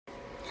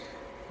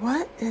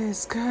What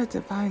is good,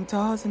 divine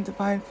dolls and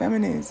divine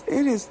feminines?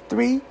 It is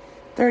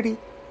 3:30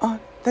 on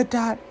the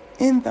dot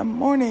in the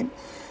morning,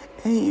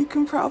 and you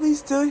can probably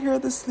still hear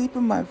the sleep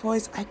in my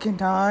voice. I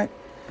cannot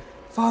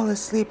fall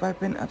asleep. I've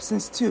been up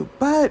since 2.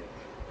 But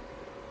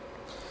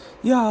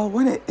y'all,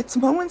 when it's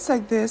moments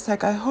like this,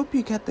 like I hope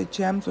you get the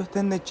gems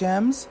within the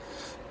gems,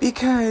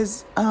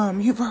 because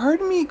you've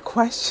heard me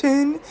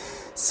question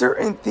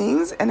certain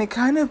things, and it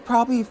kind of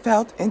probably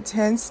felt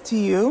intense to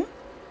you.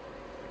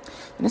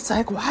 And it's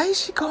like, why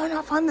is she going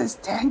off on this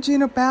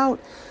tangent about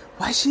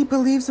why she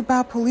believes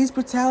about police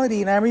brutality?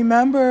 And I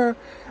remember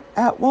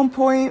at one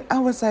point I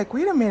was like,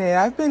 wait a minute,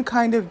 I've been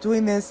kind of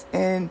doing this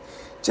in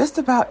just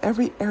about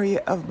every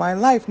area of my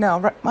life.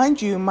 Now,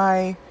 mind you,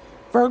 my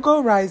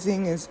Virgo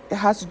rising it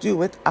has to do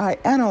with I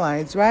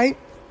analyze, right?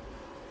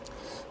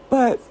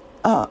 But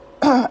I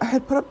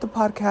had put up the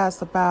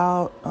podcast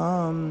about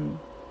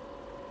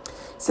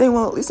saying,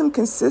 well, at least I'm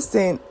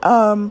consistent.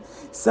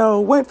 So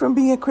went from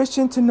being a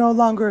Christian to no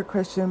longer a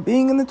Christian,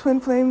 being in the twin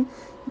flame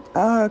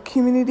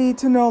community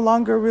to no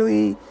longer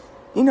really,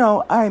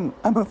 I'm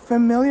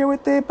familiar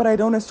with it, but I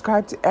don't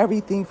ascribe to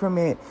everything from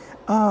it.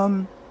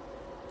 And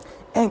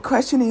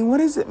questioning, what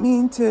does it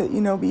mean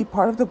to, be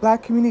part of the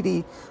Black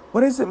community?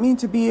 What does it mean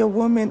to be a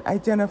woman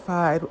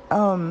identified?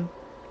 And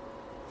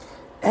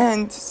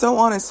so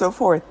on and so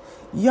forth.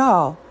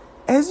 Y'all,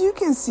 as you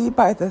can see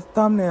by the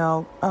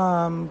thumbnail,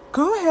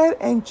 go ahead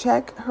and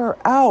check her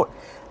out.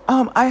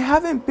 I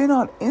haven't been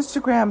on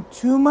Instagram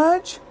too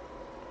much,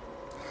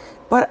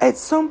 but at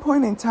some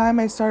point in time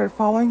I started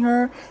following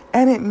her,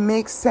 and it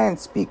makes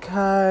sense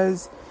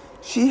because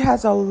she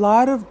has a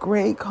lot of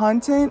great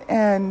content,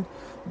 and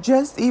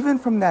just even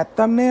from that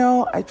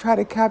thumbnail, I try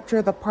to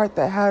capture the part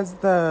that has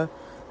the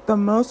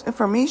most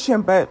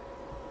information. But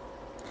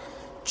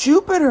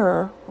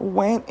Jupiter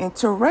went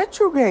into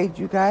retrograde,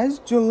 you guys,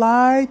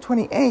 July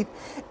 28th.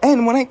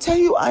 And when I tell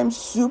you I'm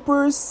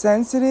super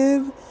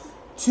sensitive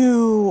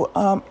to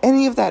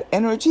any of that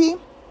energy,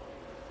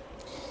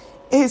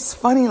 it's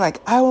funny,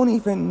 like I won't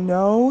even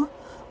know,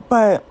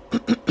 but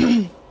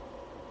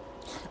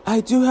I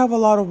do have a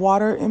lot of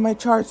water in my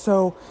chart,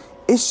 so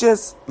it's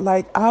just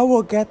like I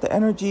will get the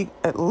energy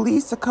at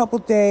least a couple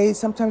days,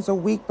 sometimes a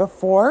week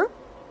before.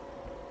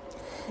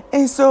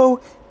 And so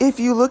if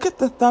you look at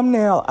the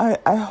thumbnail,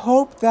 I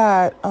hope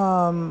that,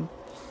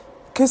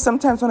 because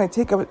sometimes when I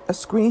take a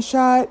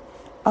screenshot,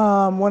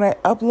 when I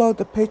upload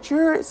the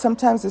picture,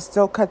 sometimes it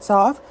still cuts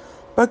off.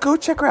 But go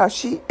check her out.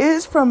 She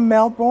is from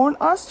Melbourne,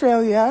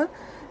 Australia.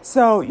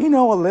 So,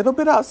 a little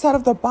bit outside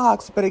of the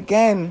box. But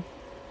again,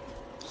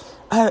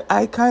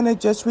 I kind of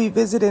just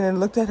revisited and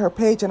looked at her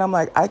page, and I'm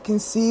like, I can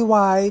see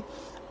why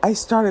I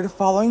started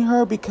following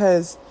her,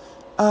 because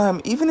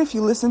even if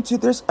you listen to,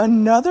 there's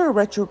another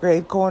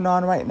retrograde going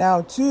on right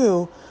now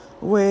too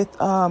with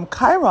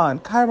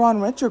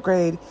Chiron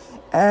retrograde.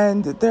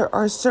 And there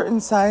are certain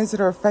signs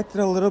that are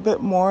affected a little bit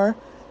more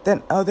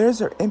than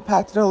others, or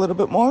impacted a little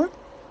bit more.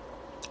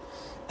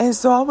 And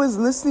so I was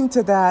listening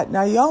to that.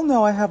 Now, y'all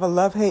know I have a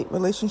love-hate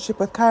relationship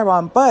with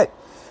Chiron, but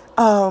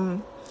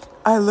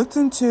I looked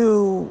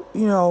into,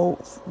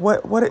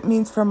 what it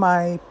means for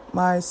my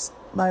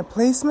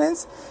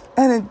placements.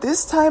 And at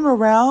this time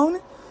around,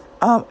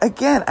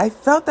 again, I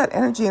felt that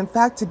energy. In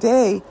fact,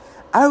 today,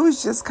 I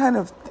was just kind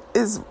of,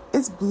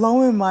 it's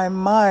blowing my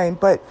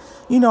mind. But,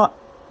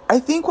 I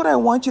think what I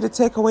want you to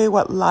take away,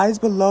 what lies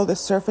below the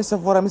surface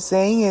of what I'm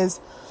saying is,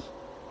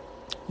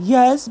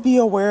 yes, be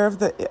aware of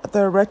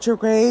the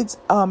retrogrades,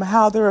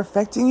 how they're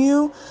affecting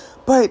you.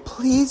 But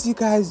please, you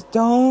guys,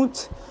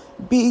 don't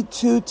be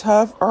too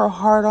tough or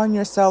hard on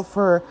yourself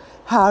for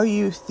how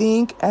you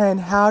think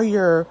and how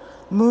you're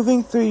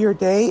moving through your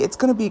day. It's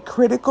going to be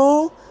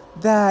critical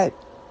that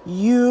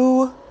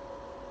you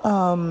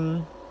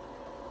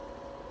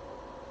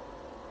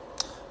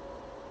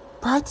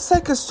practice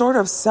like a sort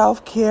of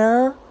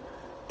self-care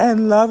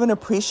and love and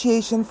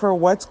appreciation for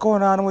what's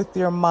going on with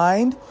your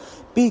mind,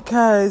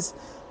 because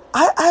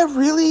I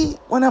really,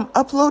 when I'm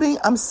uploading,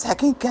 I'm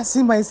second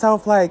guessing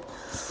myself, like,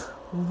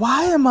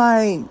 why am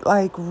I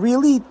like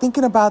really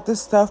thinking about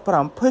this stuff, but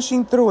I'm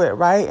pushing through it,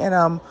 right? And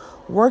I'm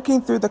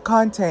working through the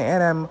content,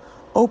 and I'm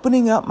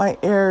opening up my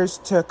ears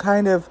to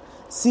kind of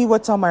see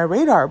what's on my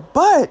radar.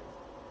 But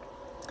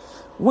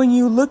when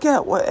you look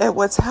at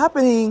what's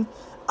happening,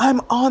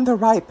 I'm on the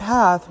right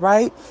path,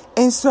 right?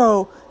 And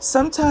so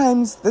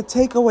sometimes the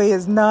takeaway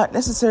is not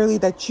necessarily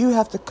that you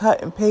have to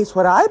cut and paste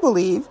what I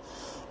believe.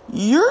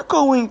 You're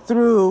going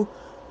through,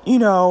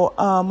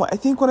 I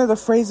think one of the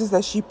phrases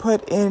that she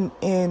put in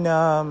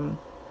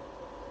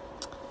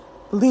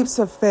Leaps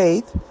of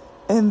Faith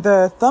in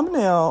the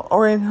thumbnail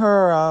or in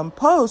her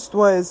post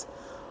was,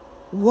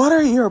 what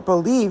are your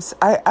beliefs?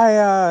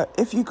 I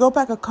if you go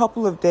back a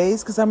couple of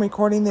days, because I'm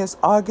recording this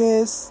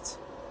August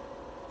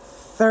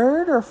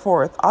 3rd or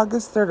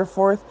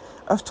 4th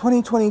of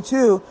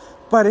 2022.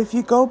 But if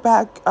you go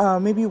back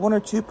maybe one or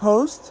two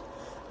posts,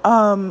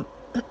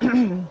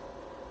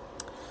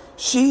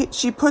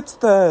 she puts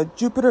the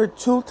Jupiter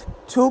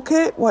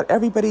toolkit, what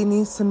everybody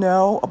needs to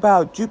know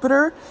about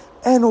Jupiter.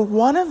 And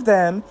one of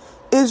them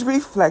is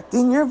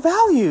reflecting your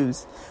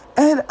values.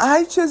 And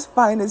I just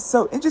find it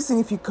so interesting.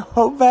 If you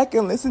go back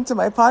and listen to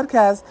my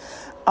podcast,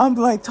 I'm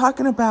like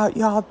talking about,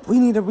 y'all, we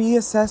need to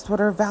reassess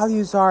what our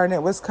values are. And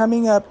it was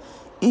coming up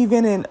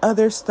even in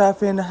other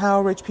stuff in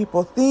how rich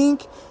people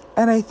think.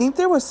 And I think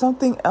there was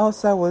something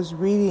else I was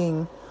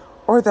reading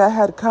or that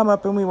had come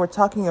up, and we were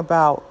talking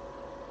about,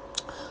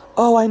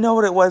 oh, I know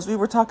what it was. We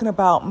were talking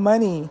about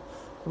money,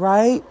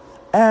 right?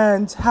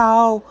 And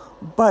how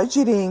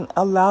budgeting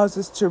allows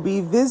us to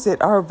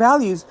revisit our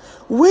values,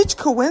 which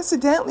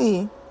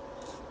coincidentally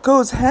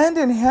goes hand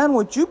in hand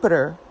with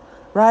Jupiter,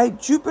 right?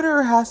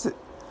 Jupiter has to,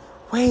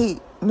 wait,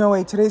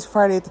 today's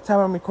Friday at the time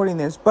I'm recording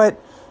this, but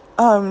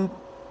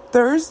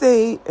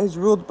Thursday is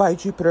ruled by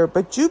Jupiter,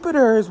 but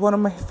Jupiter is one of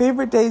my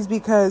favorite days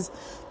because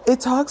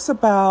it talks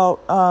about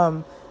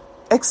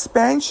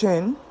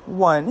expansion,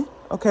 one,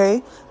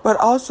 okay, but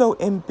also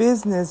in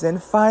business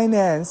and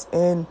finance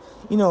and,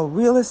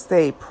 real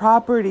estate,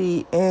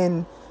 property,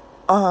 and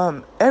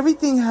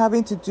everything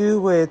having to do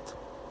with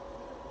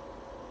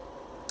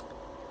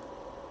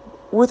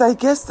I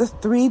guess the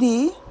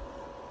 3D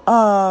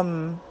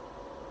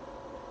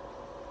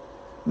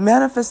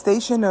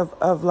manifestation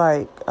of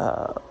like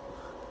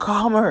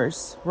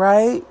commerce,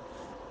 right?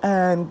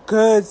 And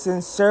goods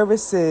and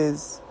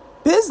services,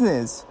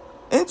 business,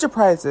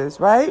 enterprises,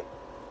 right?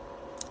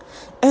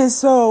 And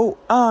so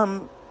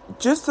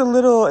just a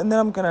little, and then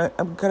I'm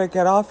gonna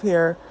get off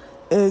here,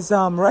 is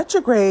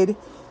retrograde.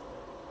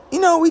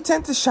 We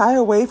tend to shy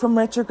away from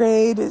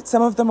retrograde.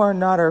 Some of them are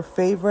not our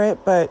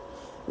favorite, but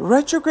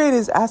retrograde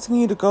is asking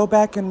you to go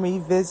back and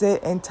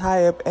revisit and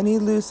tie up any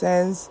loose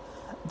ends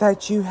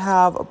that you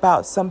have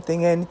about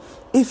something. And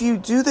if you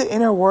do the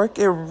inner work,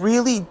 it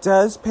really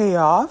does pay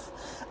off.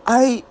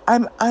 As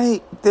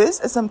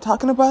I'm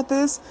talking about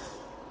this,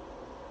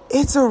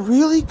 it's a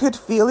really good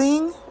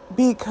feeling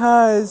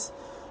because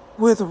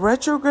with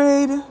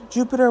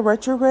Jupiter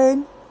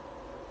retrograde,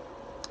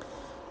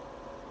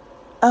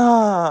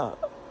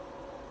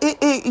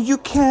 you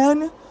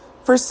can,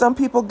 for some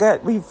people,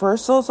 get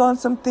reversals on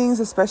some things,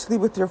 especially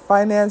with your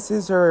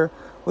finances or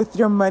with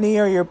your money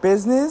or your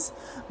business.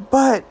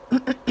 But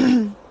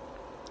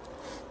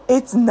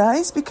it's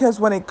nice because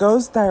when it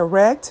goes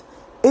direct,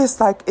 it's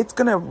like it's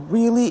going to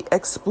really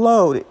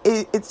explode.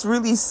 It's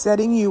really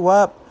setting you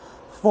up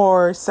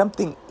for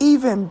something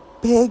even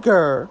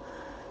bigger.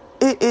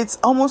 It's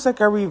almost like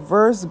a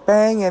reverse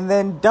bang and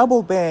then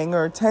double bang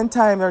or 10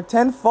 times or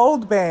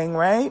tenfold bang,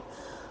 right?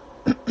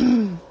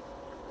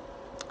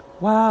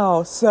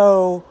 Wow.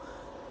 So,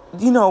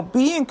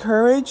 be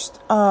encouraged.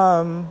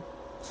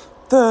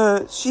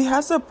 She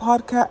has a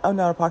podcast,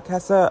 not a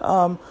podcast,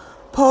 a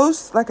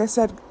post, like I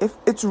said, if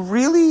it's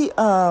really,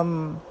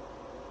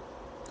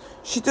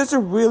 she does a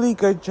really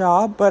good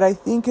job, but I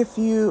think if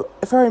I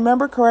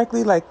remember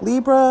correctly, like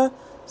Libra,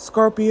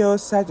 Scorpio,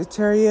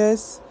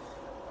 Sagittarius,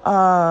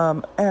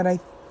 and I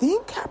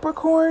think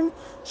Capricorn,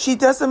 she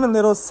does them in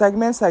little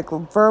segments, like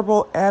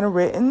verbal and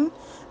written.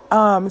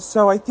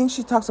 So I think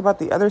she talks about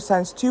the other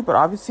signs too, but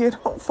obviously I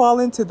don't fall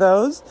into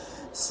those.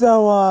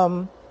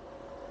 So,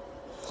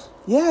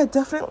 yeah,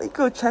 definitely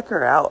go check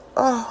her out.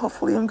 Oh,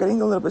 hopefully I'm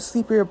getting a little bit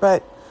sleepier,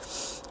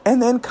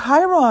 and then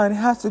Chiron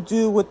has to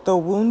do with the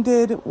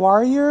wounded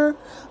warrior,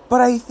 but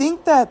I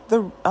think that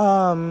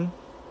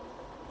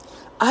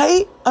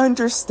I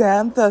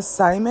understand the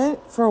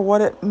assignment for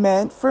what it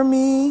meant for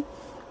me,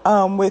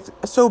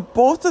 so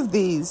both of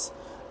these,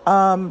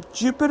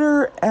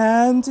 Jupiter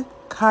and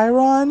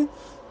Chiron,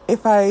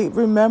 if I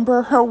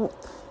remember her,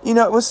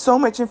 it was so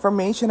much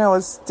information. I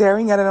was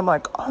staring at it. I'm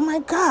like, oh my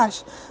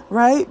gosh.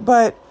 Right.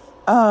 But,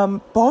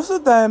 both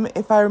of them,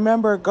 if I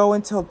remember, go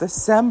until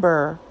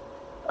December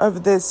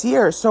of this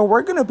year. So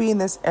we're going to be in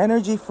this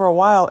energy for a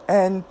while,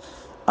 and,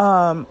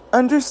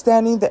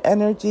 understanding the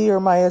energy or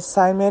my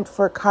assignment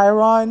for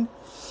Chiron,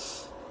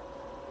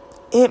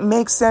 it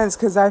makes sense.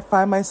 'Cause I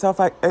find myself,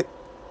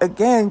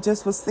 again,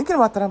 just was thinking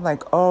about that. I'm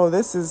like, oh,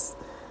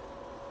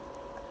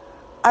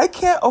 I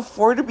can't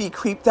afford to be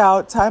creeped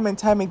out time and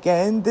time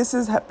again. This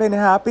has been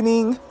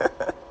happening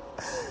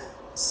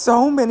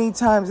so many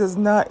times. It's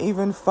not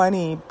even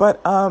funny, but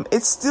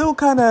it's still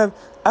kind of,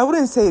 I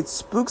wouldn't say it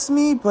spooks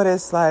me, but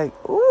it's like,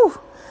 ooh.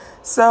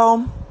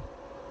 So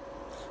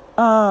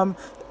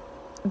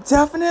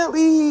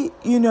definitely,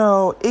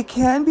 it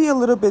can be a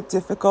little bit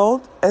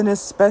difficult, and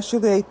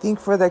especially I think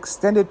for the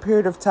extended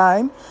period of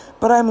time,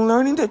 but I'm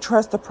learning to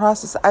trust the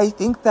process. I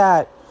think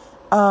that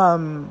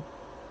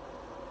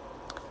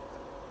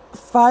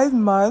 5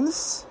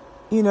 months,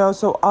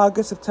 so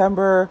August,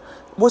 September.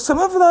 Well,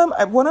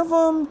 one of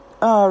them,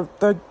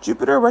 the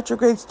Jupiter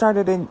retrograde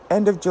started in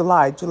end of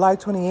July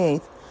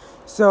 28th.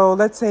 So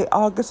let's say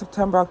August,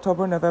 September,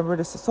 October, November,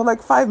 December. So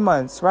like 5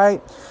 months,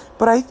 right?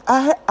 But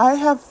I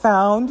have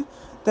found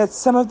that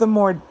some of the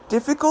more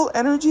difficult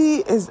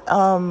energy is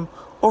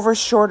over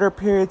shorter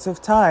periods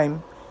of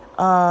time.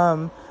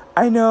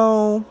 I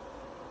know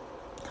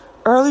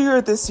earlier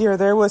this year,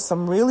 there was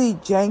some really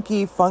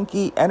janky,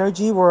 funky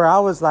energy where I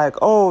was like,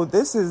 oh,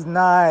 this is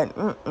not,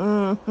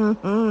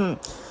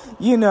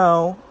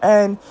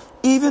 and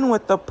even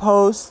with the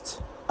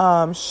post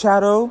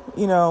shadow,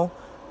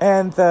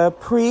 and the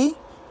pre,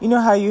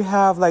 how you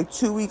have like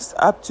 2 weeks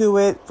up to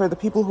it for the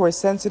people who are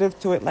sensitive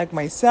to it, like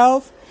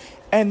myself.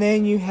 And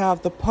then you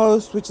have the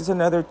post, which is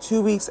another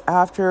 2 weeks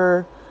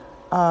after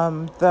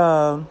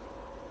the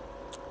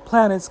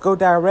planets go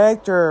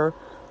direct or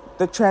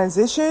the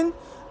transition.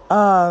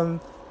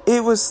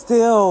 It was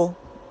still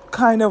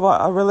kind of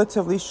a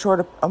relatively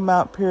short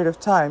period of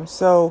time.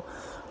 So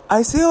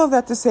I say all of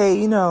that to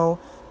say,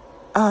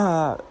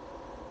 the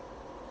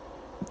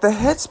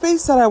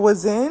headspace that I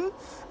was in,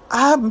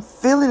 I'm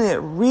feeling it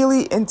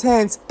really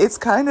intense. It's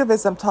kind of,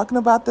 as I'm talking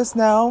about this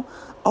now,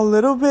 a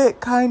little bit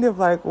kind of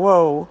like,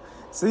 whoa.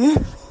 So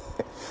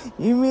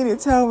you mean to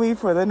tell me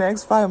for the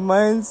next 5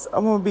 months,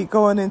 I'm going to be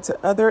going into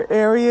other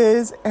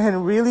areas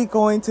and really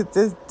going to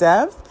this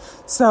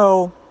depth?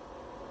 So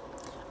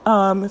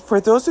for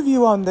those of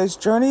you on this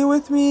journey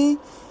with me,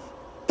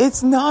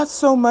 it's not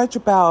so much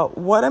about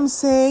what I'm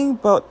saying,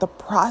 but the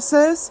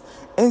process.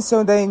 And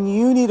so then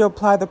you need to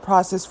apply the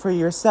process for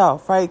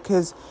yourself, right?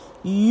 Because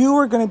you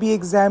are going to be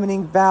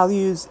examining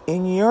values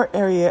in your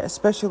area,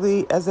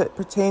 especially as it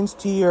pertains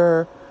to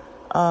your,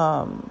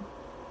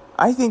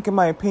 I think, in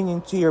my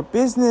opinion, to your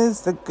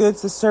business, the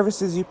goods, the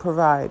services you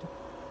provide,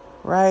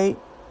 right?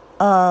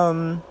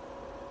 I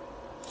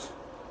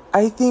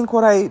think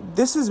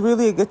this is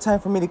really a good time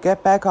for me to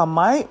get back on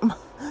my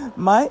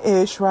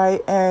ish,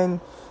 right? And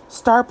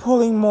start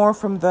pulling more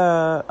from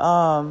the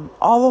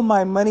all of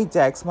my money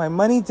decks. My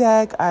money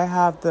deck, I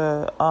have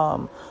the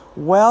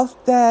wealth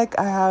deck,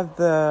 I have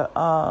the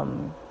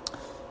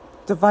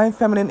divine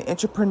feminine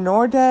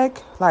entrepreneur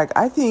deck. Like,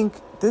 I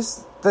think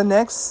the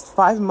next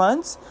 5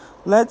 months,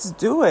 let's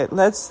do it.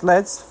 Let's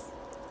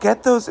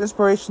get those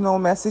inspirational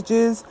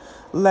messages.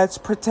 Let's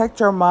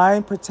protect our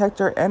mind, protect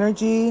our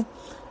energy,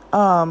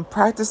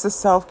 practice the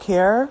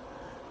self-care.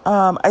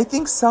 I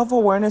think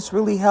self-awareness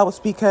really helps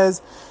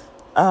because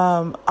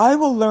I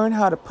will learn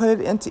how to put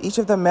it into each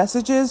of the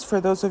messages for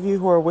those of you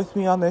who are with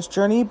me on this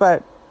journey,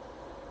 but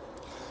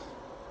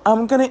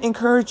I'm going to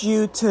encourage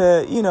you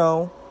to,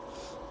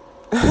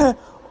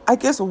 I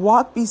guess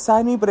walk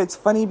beside me, but it's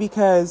funny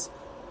because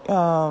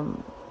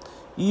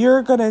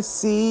you're going to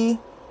see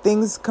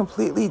things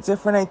completely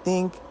different. I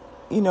think,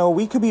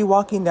 we could be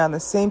walking down the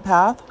same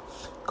path,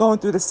 going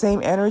through the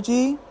same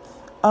energy,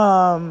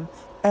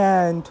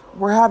 and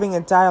we're having a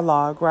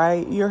dialogue,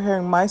 right? You're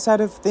hearing my side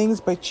of things,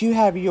 but you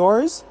have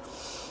yours.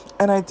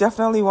 And I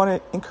definitely want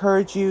to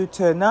encourage you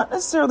to not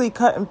necessarily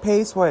cut and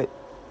paste what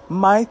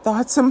my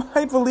thoughts and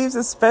my beliefs,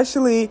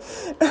 especially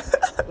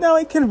now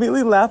I can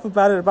really laugh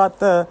about it, about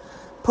the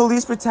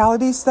police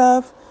brutality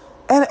stuff.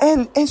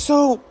 And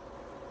so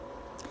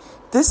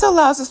this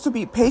allows us to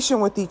be patient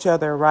with each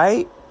other,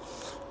 right?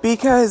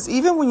 Because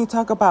even when you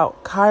talk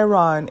about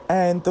Chiron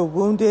and the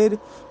wounded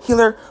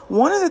healer,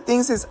 one of the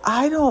things is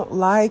I don't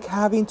like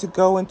having to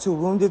go into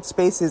wounded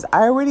spaces.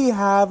 I already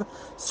have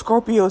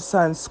Scorpio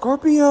sun.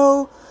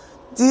 Scorpio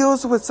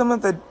deals with some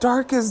of the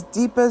darkest,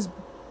 deepest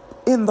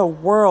in the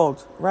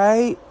world,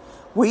 right?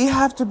 We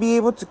have to be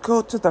able to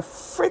go to the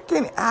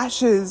freaking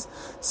ashes.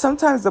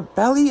 Sometimes the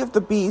belly of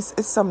the beast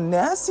is some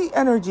nasty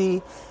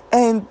energy.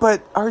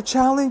 But our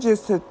challenge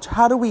is to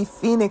how do we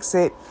phoenix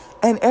it?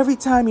 And every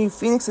time you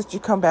phoenix it, you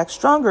come back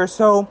stronger.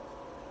 So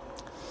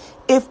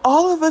if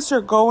all of us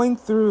are going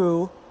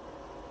through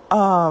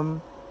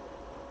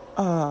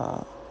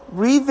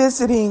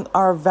revisiting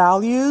our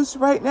values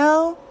right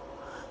now,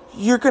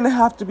 you're going to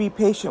have to be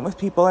patient with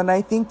people. And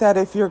I think that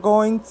if you're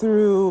going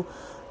through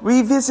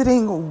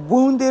revisiting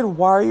wounded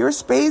warrior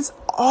space,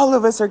 all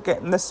of us are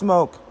getting the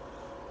smoke,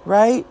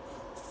 right?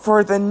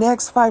 For the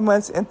next 5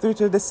 months and through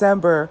to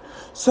December.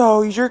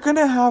 So you're going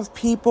to have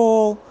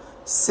people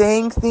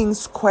saying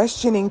things,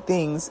 questioning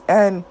things.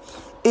 And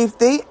if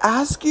they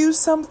ask you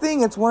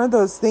something, it's one of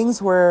those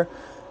things where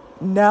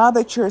now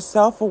that you're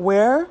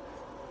self-aware,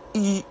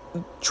 you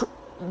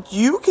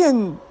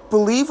can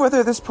believe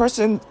whether this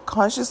person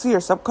consciously or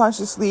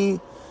subconsciously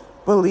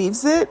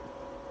believes it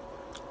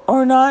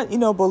or not,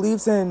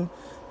 believes in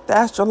the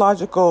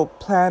astrological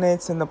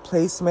planets and the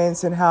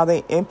placements and how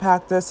they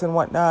impact us and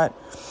whatnot.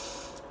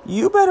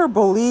 You better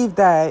believe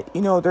that,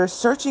 they're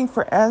searching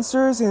for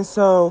answers. And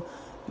so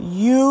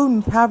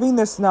you having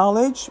this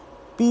knowledge,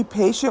 be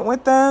patient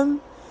with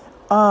them,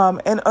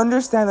 and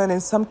understand that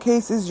in some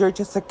cases you're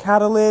just a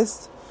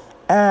catalyst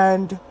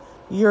and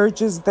you're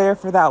just there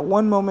for that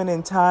one moment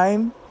in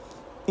time,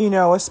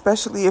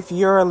 especially if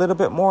you're a little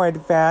bit more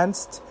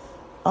advanced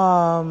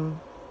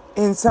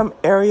in some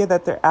area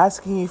that they're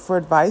asking you for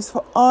advice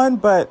on.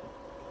 But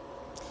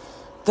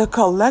the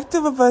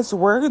collective of us,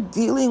 we're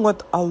dealing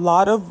with a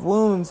lot of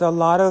wounds, a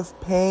lot of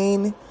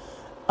pain.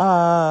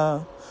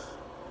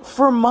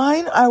 For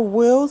mine, I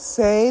will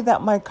say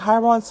that my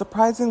Chiron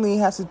surprisingly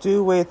has to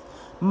do with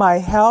my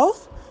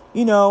health,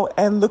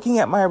 and looking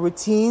at my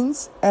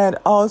routines, and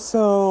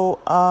also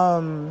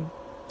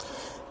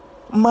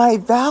my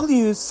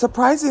values.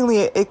 Surprisingly,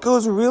 it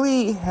goes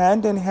really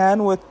hand in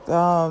hand with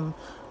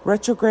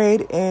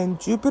retrograde in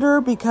Jupiter,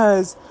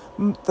 because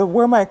the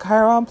where my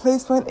Chiron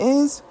placement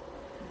is,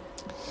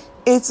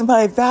 it's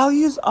my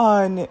values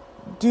on,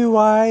 do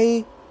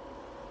I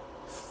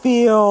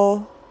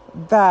feel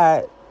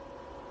that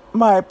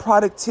my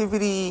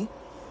productivity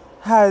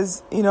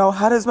has,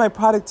 how does my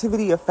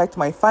productivity affect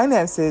my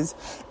finances?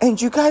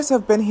 And you guys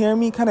have been hearing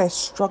me kind of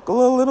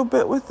struggle a little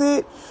bit with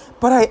it.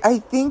 But I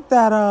think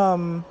that,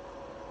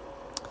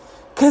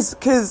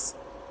 cause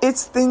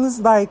it's things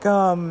like,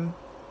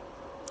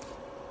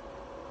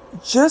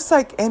 just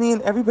like any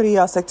and everybody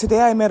else. Like today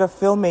I met a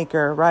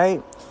filmmaker,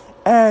 right?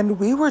 And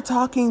we were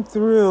talking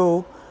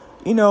through,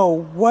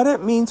 what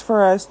it means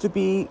for us to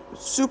be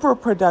super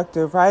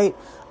productive, right?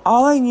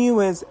 All I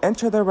knew is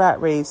enter the rat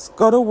race,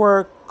 go to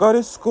work, go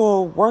to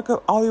school, work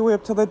all your way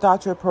up to the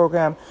doctorate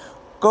program,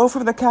 go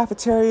from the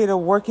cafeteria to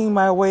working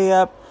my way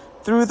up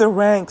through the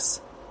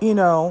ranks,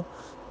 to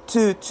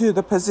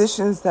the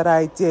positions that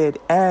I did,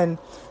 and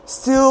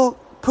still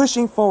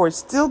pushing forward,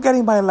 still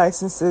getting my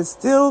licenses,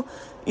 still,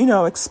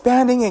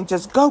 expanding and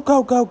just go,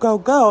 go, go, go,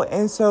 go.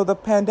 And so the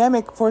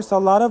pandemic forced a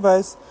lot of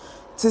us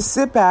to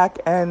sit back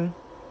and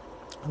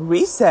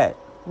reset,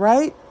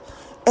 right?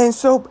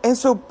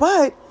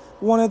 But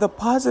one of the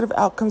positive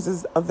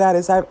outcomes of that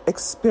is I've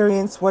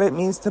experienced what it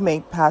means to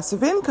make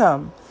passive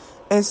income.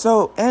 And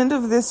so end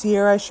of this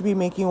year, I should be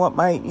making what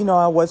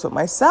I was with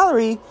my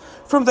salary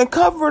from the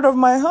comfort of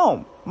my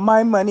home.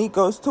 My money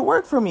goes to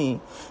work for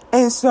me.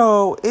 And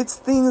so it's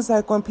things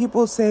like when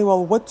people say,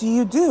 well, what do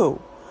you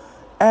do?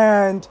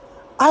 And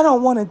I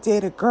don't want to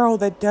date a girl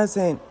that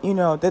doesn't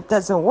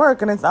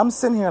work. And I'm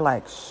sitting here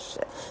like,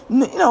 shit.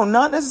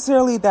 Not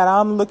necessarily that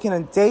I'm looking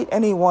to date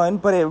anyone,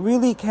 but it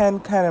really can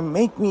kind of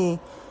make me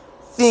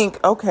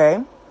think,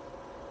 okay,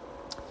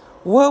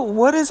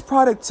 what does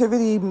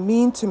productivity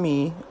mean to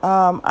me?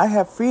 I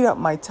have freed up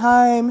my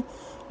time,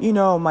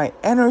 my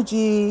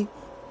energy,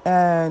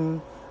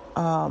 and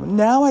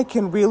now I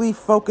can really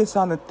focus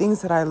on the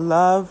things that I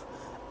love,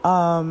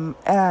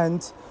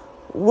 and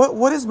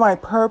what is my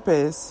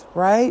purpose,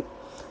 right?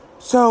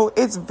 So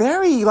it's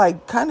very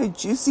like kind of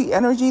juicy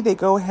energy. They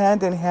go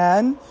hand in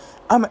hand.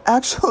 I'm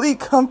actually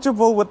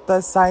comfortable with the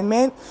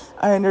assignment.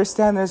 I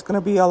understand there's going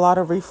to be a lot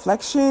of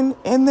reflection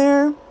in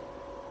there.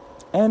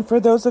 And for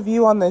those of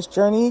you on this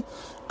journey,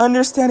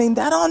 understanding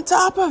that on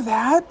top of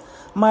that,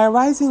 my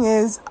rising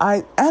is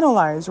I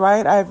analyze,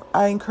 right?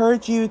 I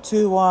encourage you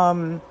to,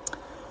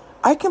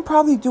 I can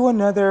probably do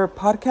another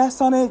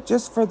podcast on it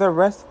just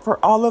for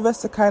all of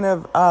us to kind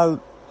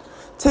of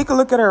take a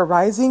look at our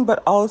rising,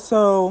 but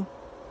also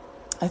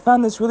I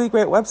found this really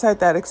great website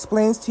that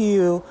explains to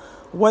you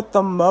what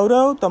the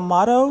motto,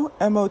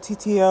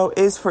 MOTTO,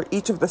 is for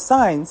each of the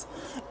signs.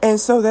 And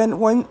so then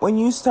when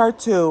you start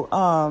to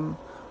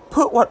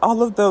put what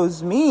all of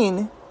those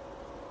mean,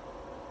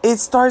 it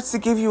starts to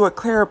give you a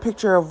clearer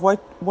picture of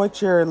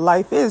what your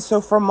life is.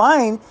 So for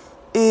mine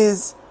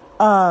is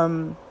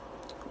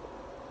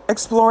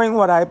exploring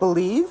what I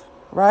believe,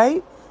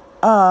 right?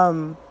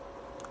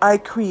 I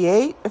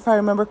create, if I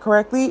remember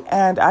correctly,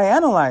 and I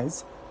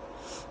analyze,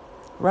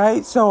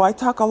 right? So I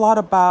talk a lot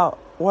about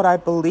what I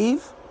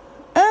believe,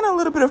 and a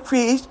little bit of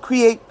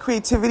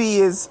creativity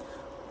is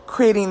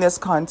creating this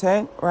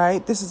content,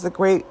 right? This is a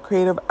great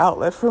creative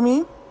outlet for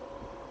me.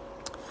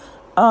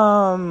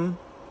 And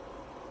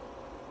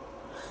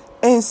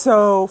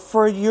so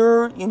for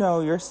your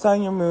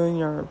sun, your moon,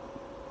 your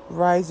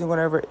rising,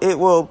 whatever, it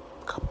will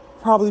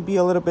probably be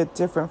a little bit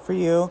different for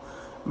you.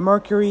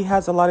 Mercury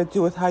has a lot to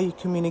do with how you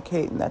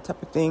communicate and that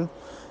type of thing.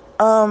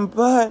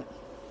 But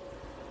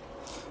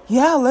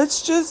yeah,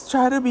 let's just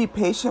try to be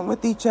patient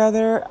with each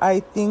other. I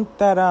think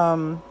that,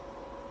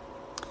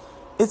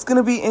 it's going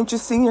to be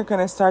interesting. You're going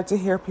to start to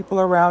hear people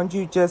around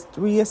you just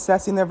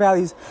reassessing their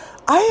values.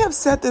 I have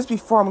said this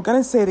before. I'm going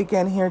to say it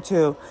again here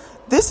too.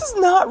 This is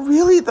not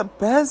really the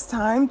best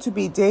time to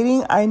be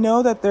dating. I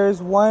know that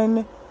there's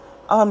one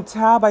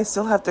tab I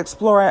still have to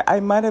explore. I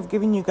might have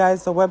given you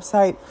guys the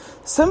website.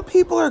 Some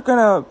people are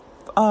going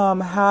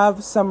to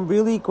have some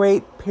really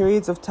great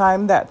periods of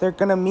time that they're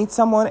going to meet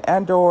someone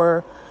and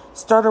or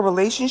start a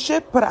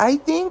relationship. But I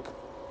think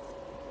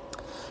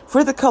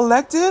for the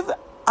collective,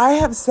 I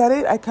have said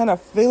it, I kind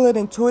of feel it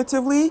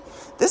intuitively.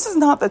 This is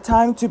not the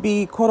time to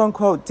be quote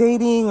unquote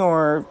dating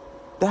or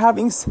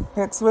having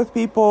sex with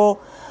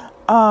people.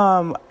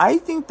 I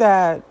think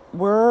that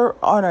we're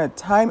on a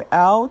time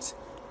out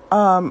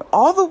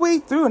all the way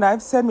through. And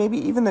I've said maybe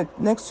even the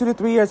next 2 to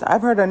 3 years.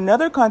 I've heard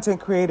another content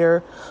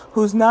creator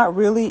who's not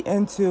really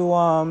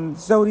into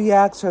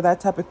zodiacs or that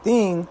type of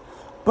thing.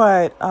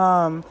 But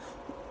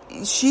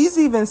she's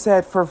even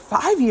said for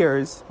 5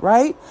 years,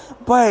 right?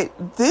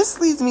 But this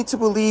leads me to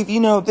believe,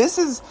 this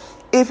is,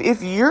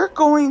 if you're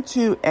going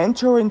to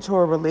enter into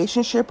a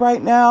relationship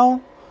right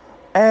now,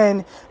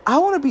 and I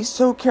want to be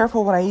so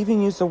careful when I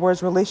even use the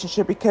words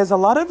relationship, because a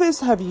lot of us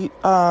have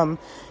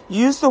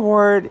used the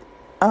word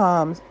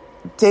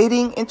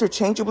dating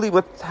interchangeably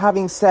with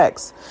having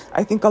sex.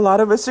 I think a lot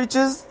of us are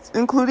just,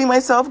 including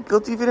myself,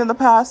 guilty of it in the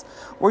past,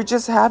 we're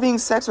just having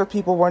sex with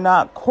people. We're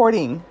not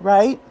courting,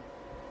 right?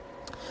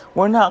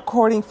 We're not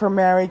courting for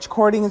marriage.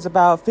 Courting is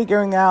about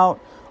figuring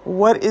out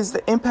what is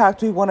the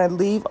impact we want to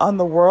leave on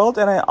the world.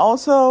 And I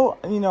also,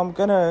 I'm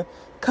going to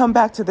come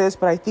back to this,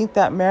 but I think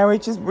that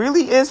marriage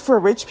really is for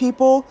rich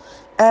people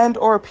and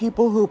or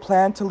people who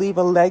plan to leave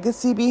a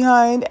legacy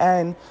behind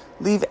and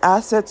leave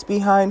assets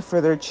behind for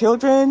their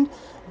children.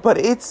 But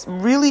it's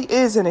really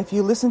is. And if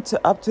you listen to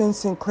Upton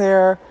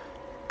Sinclair,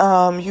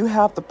 you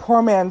have the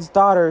poor man's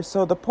daughter.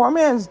 So the poor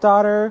man's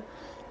daughter,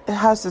 it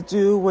has to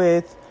do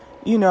with,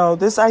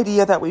 this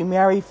idea that we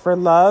marry for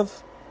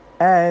love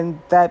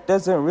and that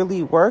doesn't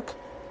really work.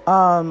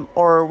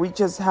 Or we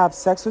just have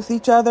sex with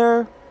each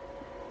other.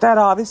 That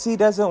obviously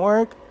doesn't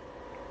work.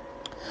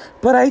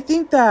 But I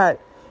think that,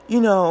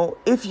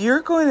 if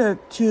you're going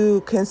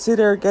to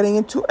consider getting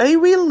into a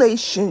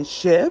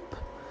relationship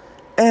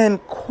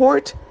and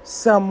court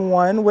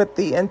someone with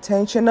the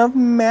intention of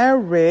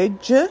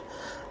marriage,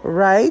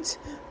 right?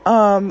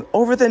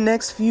 Over the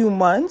next few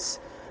months,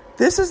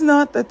 this is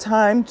not the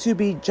time to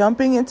be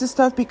jumping into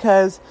stuff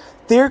because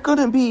they're going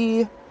to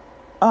be,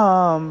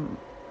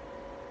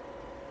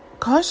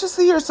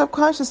 consciously or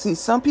subconsciously.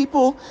 Some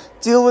people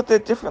deal with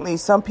it differently.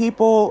 Some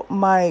people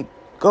might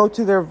go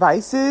to their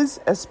vices,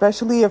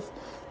 especially if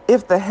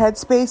the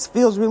headspace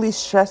feels really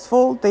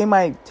stressful. They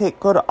might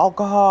go to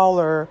alcohol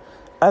or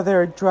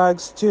other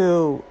drugs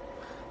to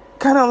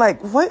kind of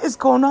like, what is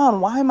going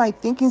on? Why am I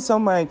thinking so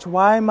much?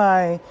 Why am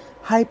I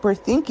hyper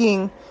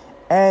thinking?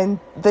 And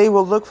they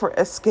will look for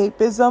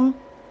escapism,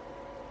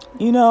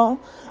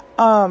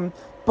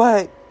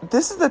 but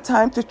this is the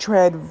time to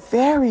tread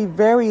very,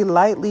 very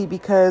lightly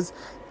because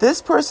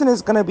this person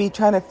is going to be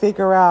trying to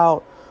figure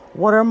out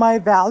what are my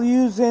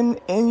values in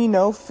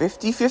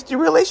 50-50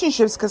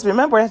 relationships. Because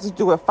remember, it has to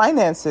do with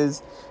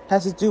finances,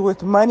 has to do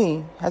with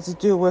money, has to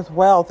do with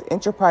wealth,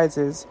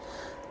 enterprises.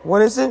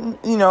 What is it?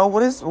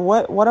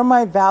 What are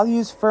my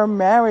values for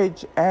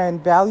marriage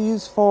and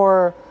values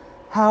for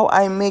how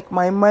I make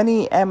my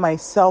money and my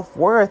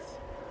self-worth,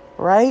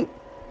 right?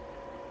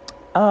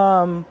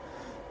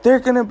 They're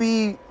going to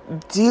be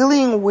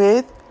dealing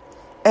with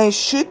and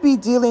should be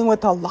dealing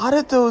with a lot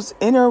of those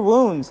inner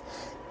wounds.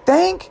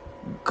 Thank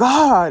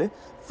God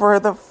for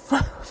the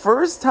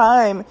first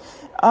time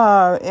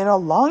in a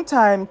long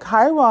time,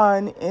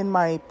 Chiron in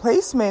my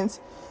placements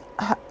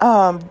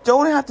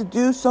don't have to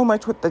do so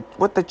much with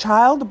the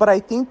child, but I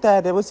think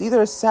that it was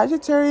either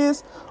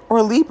Sagittarius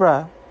or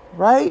Libra,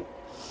 right?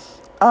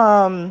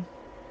 Type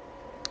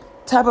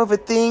of a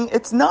thing.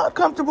 It's not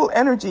comfortable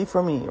energy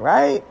for me,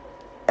 right?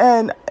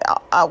 And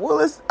I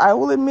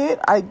will admit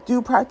I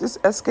do practice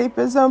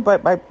escapism,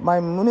 but my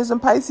moon is in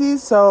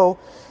Pisces, so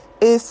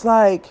it's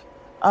like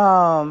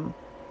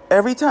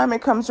every time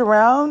it comes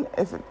around,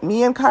 if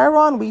me and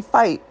Chiron we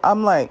fight,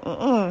 I'm like,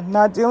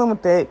 not dealing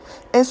with it.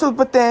 And so,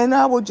 but then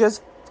I will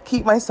just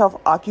keep myself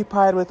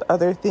occupied with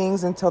other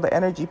things until the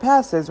energy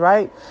passes,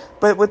 right?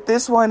 But with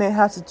this one, it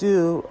has to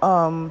do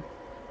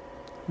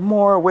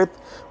more with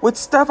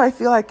stuff I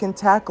feel I can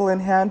tackle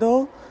and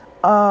handle.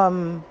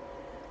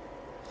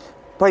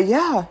 But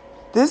yeah,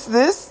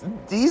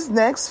 these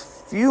next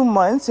few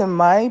months, in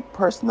my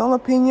personal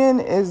opinion,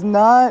 is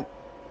not.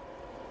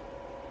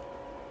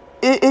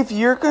 If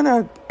you're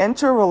gonna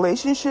enter a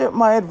relationship,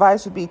 my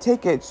advice would be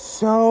take it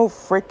so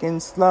freaking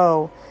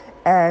slow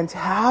and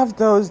have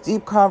those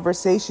deep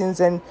conversations,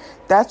 and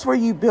that's where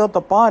you build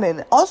the bond.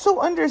 And also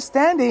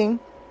understanding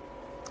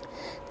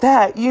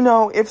that,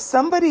 if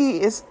somebody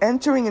is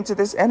entering into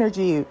this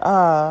energy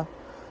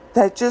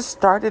that just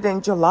started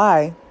in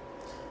July,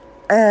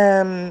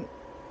 and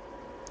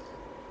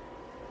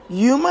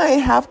you might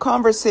have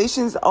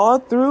conversations all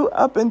through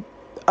up and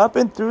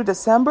through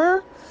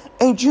December,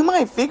 and you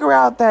might figure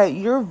out that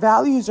your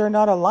values are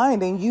not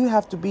aligned, and you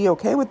have to be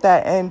okay with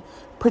that and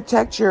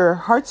protect your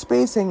heart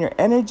space and your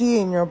energy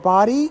and your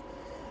body,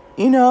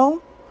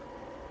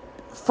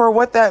 for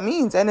what that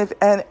means. And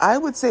I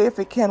would say if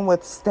it can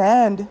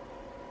withstand,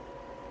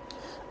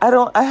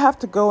 I have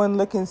to go and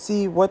look and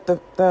see what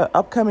the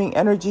upcoming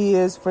energy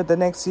is for the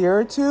next year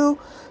or two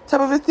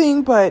type of a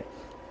thing. But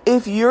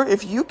if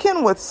you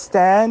can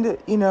withstand,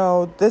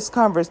 this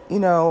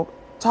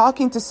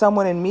talking to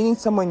someone and meeting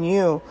someone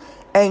new,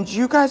 and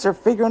you guys are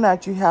figuring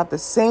out you have the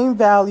same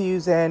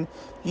values and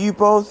you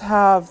both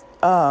have,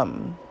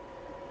 as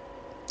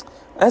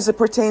it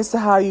pertains to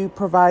how you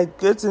provide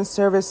goods and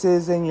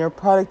services and your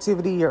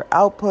productivity, your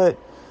output,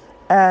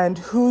 and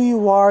who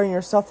you are and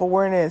your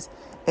self-awareness,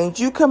 and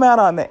you come out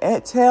on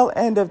the tail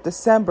end of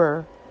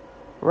December,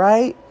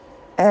 right?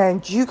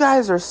 And you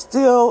guys are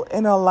still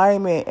in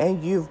alignment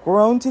and you've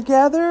grown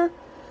together,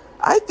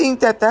 I think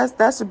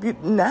that's a beauty.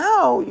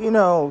 Now, you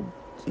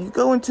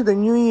go into the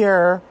new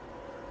year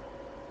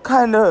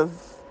kind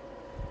of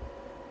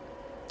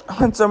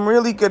on some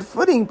really good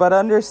footing, but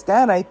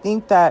understand, I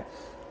think that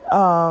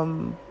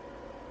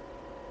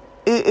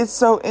it's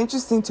so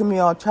interesting to me.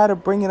 I'll try to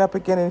bring it up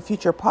again in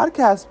future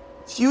podcasts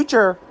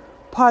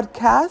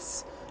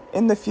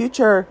in the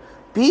future.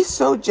 Be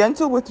so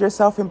gentle with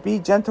yourself and be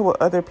gentle with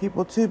other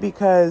people too,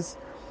 because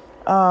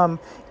and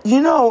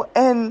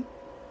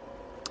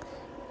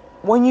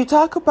when you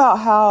talk about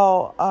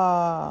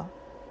how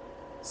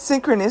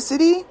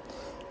synchronicity,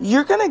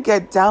 you're going to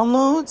get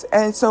downloads.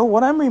 And so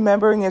what I'm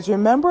remembering is,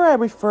 remember I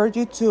referred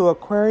you to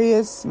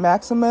Aquarius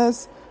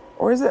Maximus,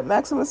 or is it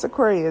Maximus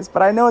Aquarius?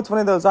 But I know it's one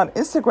of those on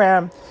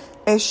Instagram.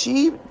 And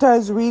she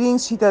does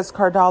readings. She does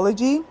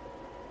cardology.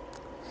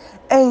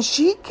 And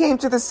she came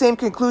to the same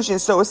conclusion.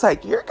 So it's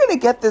like, you're going to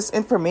get this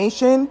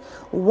information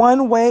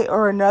one way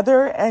or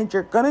another, and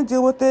you're going to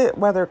deal with it,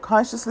 whether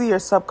consciously or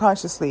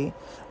subconsciously,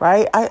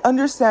 right? I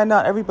understand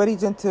not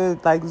everybody's into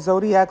like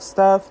zodiac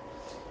stuff.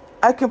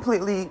 I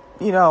completely,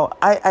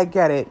 I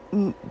get it.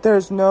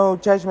 There's no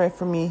judgment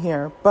for me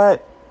here.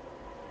 But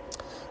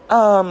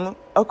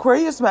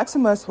Aquarius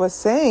Maximus was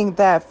saying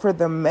that for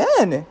the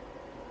men,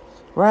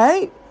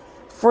 right?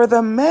 For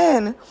the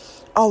men,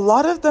 a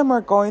lot of them are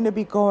going to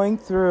be going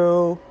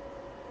through,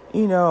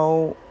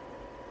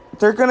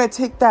 they're going to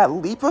take that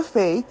leap of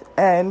faith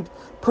and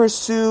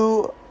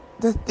pursue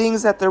the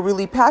things that they're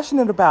really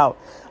passionate about.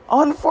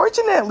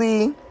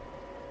 Unfortunately,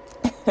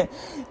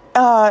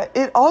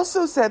 it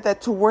also said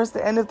that towards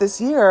the end of this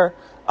year,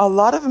 a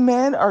lot of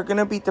men are going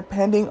to be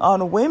depending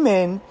on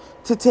women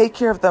to take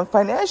care of them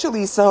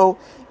financially. So,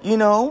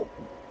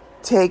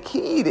 take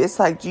heed. It's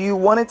like, do you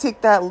want to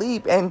take that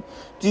leap? And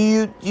do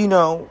you,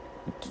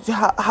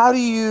 how do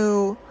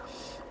you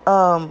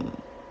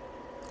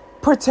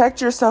protect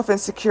yourself and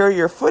secure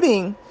your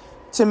footing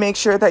to make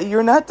sure that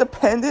you're not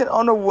dependent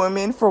on a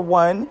woman, for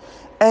one,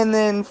 and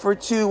then for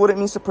two, what it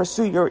means to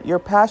pursue your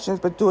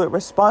passions, but do it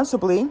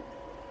responsibly.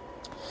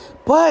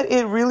 But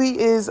it really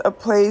is a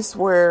place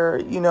where,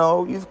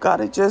 you've got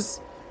to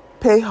just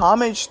pay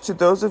homage to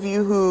those of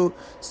you who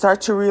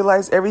start to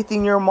realize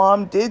everything your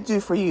mom did do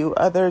for you,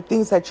 other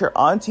things that your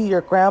auntie, your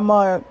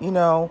grandma,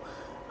 your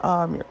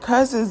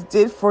cousins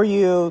did for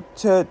you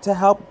to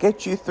help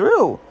get you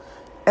through,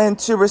 and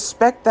to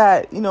respect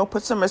that,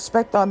 put some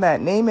respect on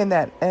that name and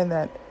that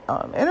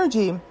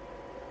energy.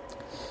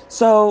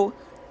 So,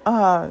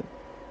 I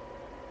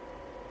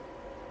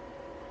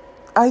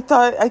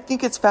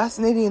think it's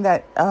fascinating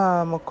that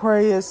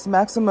Aquarius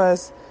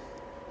Maximus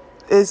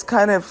is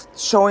kind of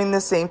showing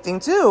the same thing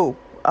too,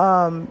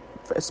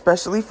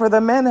 especially for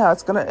the men, how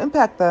it's going to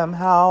impact them,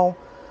 how,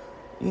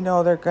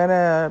 they're going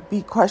to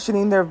be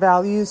questioning their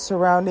values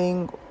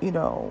surrounding,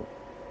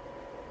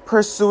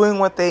 pursuing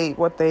what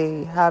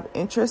they have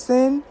interest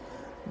in.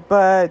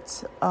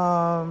 But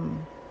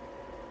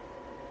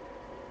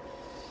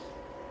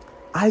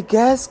I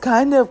guess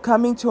kind of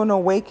coming to an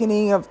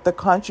awakening of the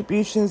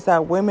contributions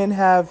that women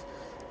have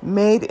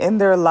made in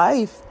their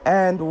life,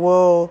 and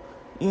will,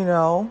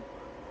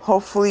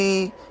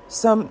 hopefully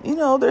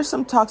there's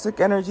some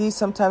toxic energy.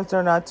 Sometimes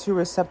they're not too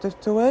receptive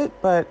to it,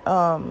 but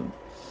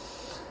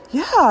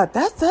yeah,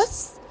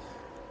 that's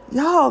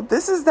y'all.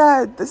 This is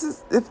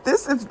if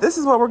this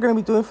is what we're going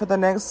to be doing for the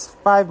next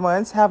 5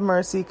 months, have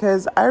mercy,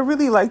 because I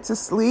really like to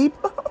sleep.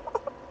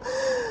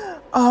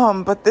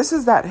 But this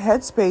is that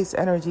headspace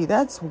energy.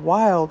 That's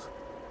wild.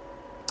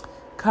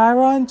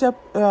 Chiron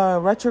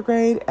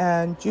retrograde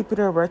and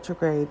Jupiter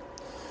retrograde.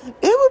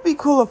 It would be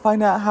cool to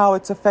find out how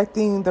it's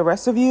affecting the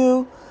rest of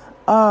you.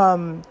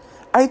 I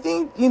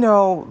think,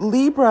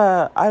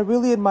 Libra, I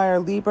really admire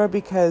Libra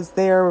because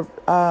they're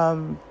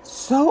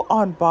so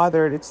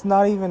unbothered. It's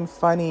not even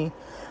funny.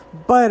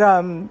 But,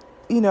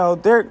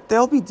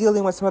 they'll be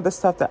dealing with some of the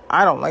stuff that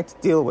I don't like to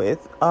deal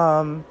with,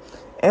 and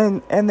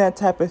that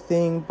type of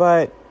thing.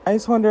 But I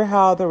just wonder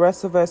how the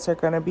rest of us are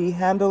going to be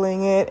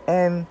handling it,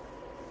 and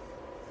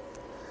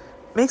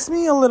makes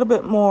me a little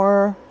bit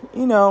more,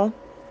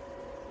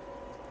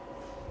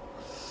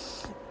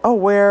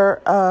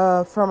 aware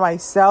for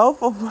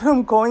myself of what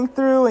I'm going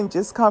through, and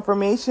just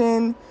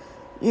confirmation.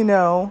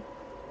 It's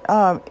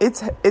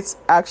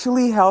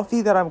actually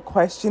healthy that I'm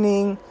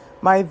questioning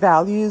my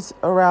values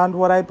around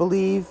what I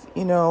believe,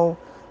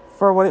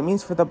 for what it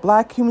means for the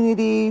Black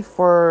community,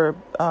 for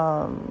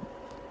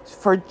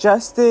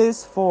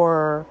justice,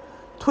 for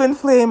twin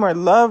flame or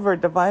love or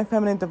divine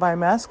feminine, divine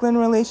masculine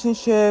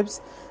relationships,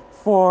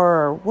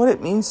 for what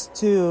it means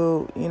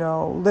to,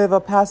 live a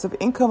passive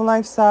income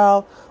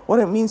lifestyle, what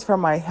it means for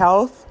my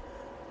health,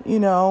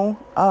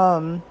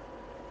 and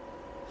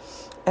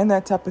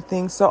that type of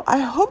thing. So I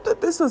hope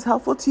that this was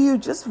helpful to you.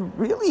 Just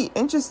really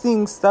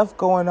interesting stuff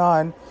going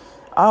on.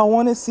 I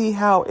want to see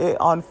how it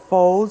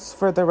unfolds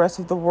for the rest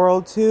of the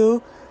world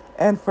too,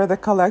 and for the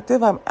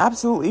collective. I'm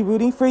absolutely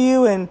rooting for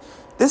you. And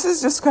this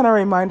is just kind of a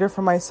reminder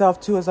for myself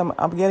too, as I'm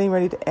getting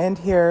ready to end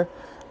here.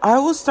 I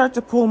will start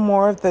to pull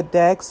more of the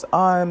decks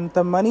on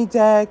the money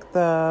deck,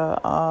 the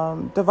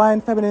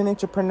Divine Feminine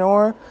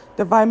Entrepreneur.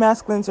 Divine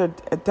Masculines are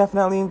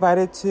definitely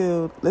invited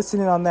to listen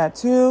in on that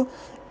too.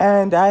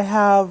 And I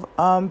have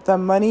the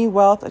Money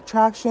Wealth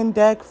Attraction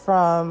deck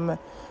from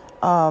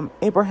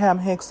Abraham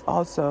Hicks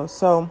also.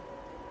 So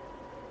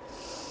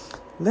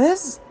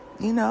let's,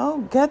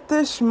 get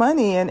this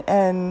money,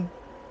 and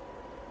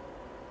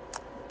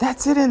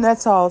that's it, and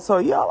that's all. So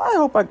y'all, I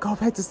hope I go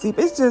back to sleep.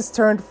 It's just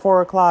turned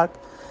 4 o'clock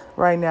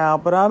right now,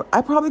 but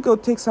I probably go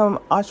take some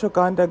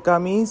ashwagandha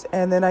gummies,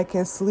 and then I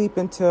can sleep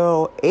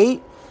until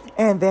 8,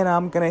 and then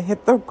I'm gonna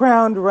hit the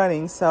ground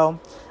running. So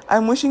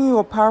I'm wishing you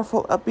a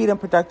powerful, upbeat, and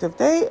productive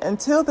day.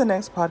 Until the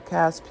next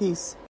podcast, peace.